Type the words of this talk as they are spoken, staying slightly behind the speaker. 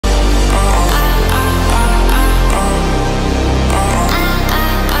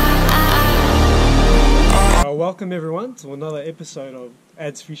Welcome everyone to another episode of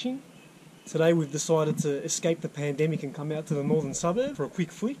Ads Fishing. Today we've decided to escape the pandemic and come out to the northern suburb for a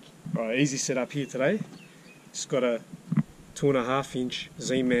quick flick. Alright, easy setup here today. Just got a 2.5 inch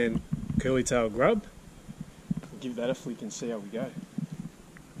Z-Man curly tail grub. We'll give that a flick and see how we go.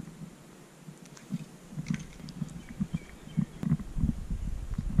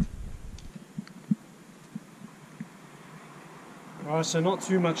 Alright, so not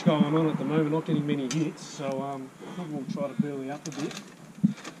too much going on at the moment, not getting many hits, so I think we'll try to burley up a bit.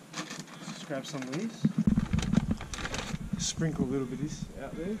 Just grab some of these. Sprinkle a little bit of this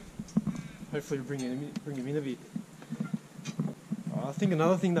out there. Hopefully bring him in a bit. I think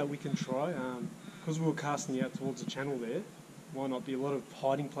another thing that we can try, because we were casting out towards the channel there, might not be a lot of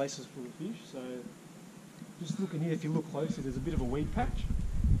hiding places for the fish, so just looking here, if you look closer, there's a bit of a weed patch.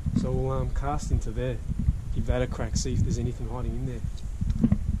 So we'll cast into there. Give that a crack, see if there's anything hiding in there.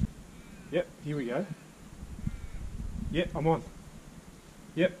 Yep, here we go. Yep, I'm on.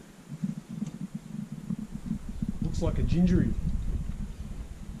 Yep. Looks like a gingery.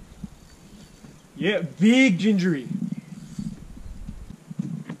 Yeah, big gingery.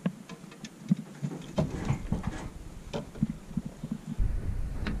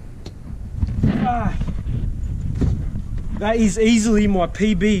 That is easily my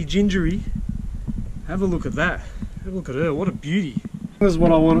PB gingery. Have a look at that. Have a look at her. What a beauty. This is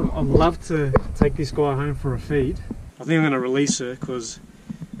what I want. I'd love to take this guy home for a feed. I think I'm going to release her because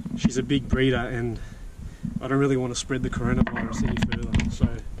she's a big breeder and I don't really want to spread the coronavirus any further. So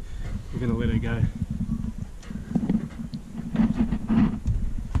we're going to let her go.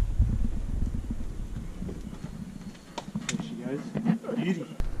 There she goes. Beauty.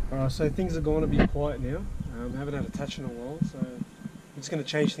 Alright, so things are going to be quiet now. Haven't had a touch in a while, so I'm just going to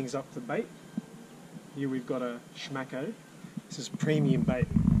change things up to bait. Here we've got a schmacko. This is premium bait.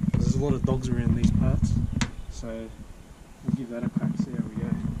 There's a lot of dogs around these parts, so we'll give that a crack, see how we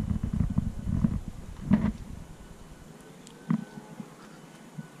go.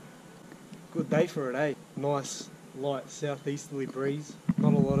 Good day for it, eh? Nice, light southeasterly breeze.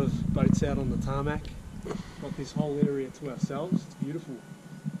 Not a lot of boats out on the tarmac. Got this whole area to ourselves. It's beautiful.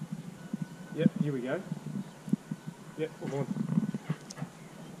 Yep, here we go. Yep, I'm on.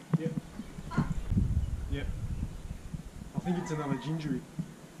 Yep. Yep. I think it's another gingery.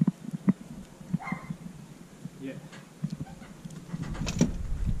 Yeah.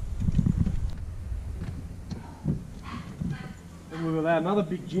 And look at that, another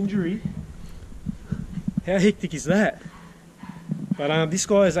big gingery. How hectic is that? But this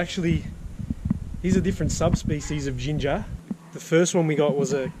guy is actually, he's a different subspecies of ginger. The first one we got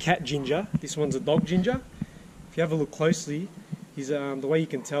was a cat ginger. This one's a dog ginger. If you have a look closely, he's the way you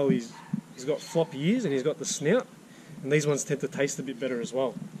can tell he's got floppy ears and he's got the snout, and these ones tend to taste a bit better as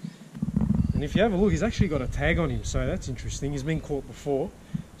well. And if you have a look, he's actually got a tag on him, so that's interesting. He's been caught before,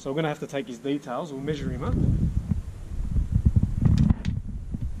 so we're going to have to take his details. We'll measure him up.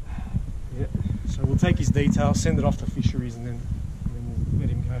 Yeah. So we'll take his details, send it off to fisheries, and then we'll let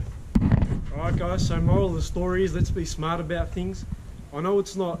him go. Alright guys, so moral of the story is let's be smart about things. I know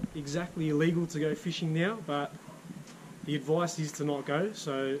it's not exactly illegal to go fishing now, but the advice is to not go,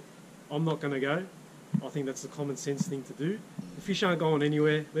 so I'm not going to go. I think that's the common sense thing to do. The fish aren't going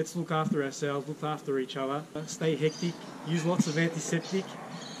anywhere. Let's look after ourselves, look after each other, stay hectic, use lots of antiseptic,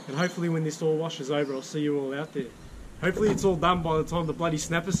 and hopefully when this all washes over, I'll see you all out there. Hopefully it's all done by the time the bloody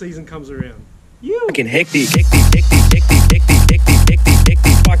snapper season comes around. You! Fucking hectic.